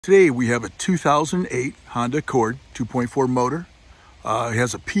Today we have a 2008 Honda Accord 2.4 motor. It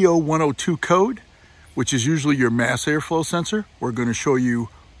has a P0102 code, which is usually your mass airflow sensor. We're going to show you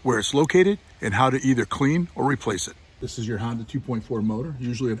where it's located and how to either clean or replace it. This is your Honda 2.4 motor,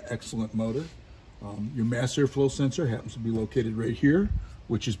 usually an excellent motor. Your mass airflow sensor happens to be located right here,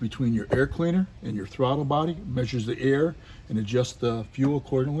 which is between your air cleaner and your throttle body. It measures the air and adjusts the fuel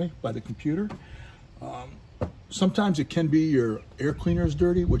accordingly by the computer. Sometimes it can be your air cleaner is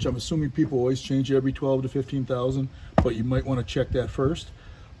dirty, which I'm assuming people always change every 12 to 15,000, but you might want to check that first.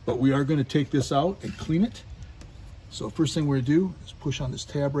 But we are going to take this out and clean it. So first thing we're going to do is push on this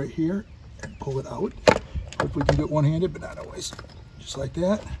tab right here and pull it out. Hope we can do it one-handed, but not always. Just like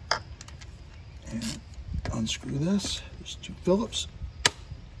that. And unscrew this. There's two Phillips.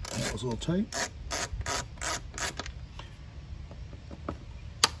 That was a little tight.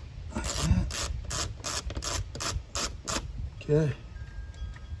 Okay,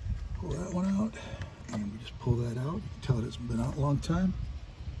 pull that one out, and we just pull that out. You can tell it hasn't been out a long time.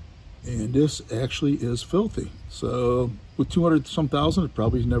 And this actually is filthy. So with 200 some thousand, it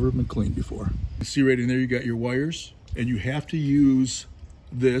probably has never been cleaned before. You see right in there, you got your wires, and you have to use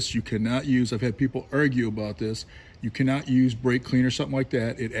this. You cannot use, I've had people argue about this, you cannot use brake cleaner or something like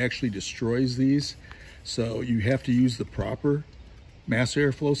that. It actually destroys these. So you have to use the proper mass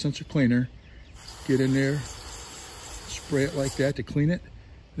airflow sensor cleaner. Get in there, spray it like that to clean it.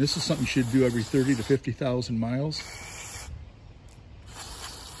 This is something you should do every 30 to 50,000 miles.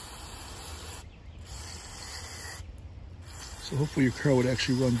 So hopefully your car would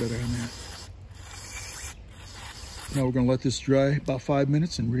actually run better on that. Now we're going to let this dry about 5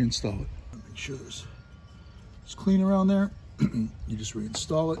 minutes and reinstall it. Make sure it's clean around there. You just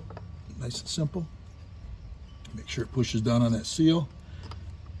reinstall it, nice and simple. Make sure it pushes down on that seal.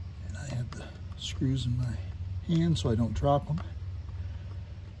 And I have the screws in my hand so I don't drop them.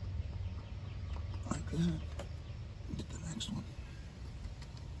 Like that. Get the next one.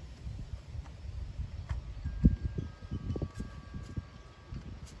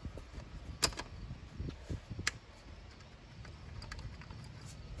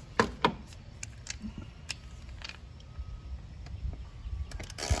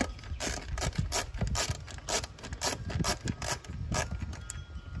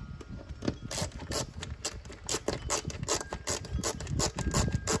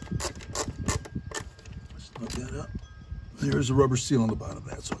 That up. There's a rubber seal on the bottom of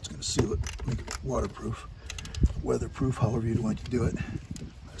that, so it's going to seal it, make it waterproof, weatherproof, however you want to do it.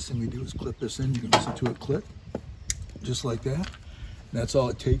 Last thing we do is clip this in. You can listen to it click, just like that. And that's all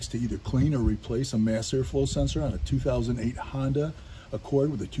it takes to either clean or replace a mass airflow sensor on a 2008 Honda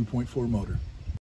Accord with a 2.4 motor.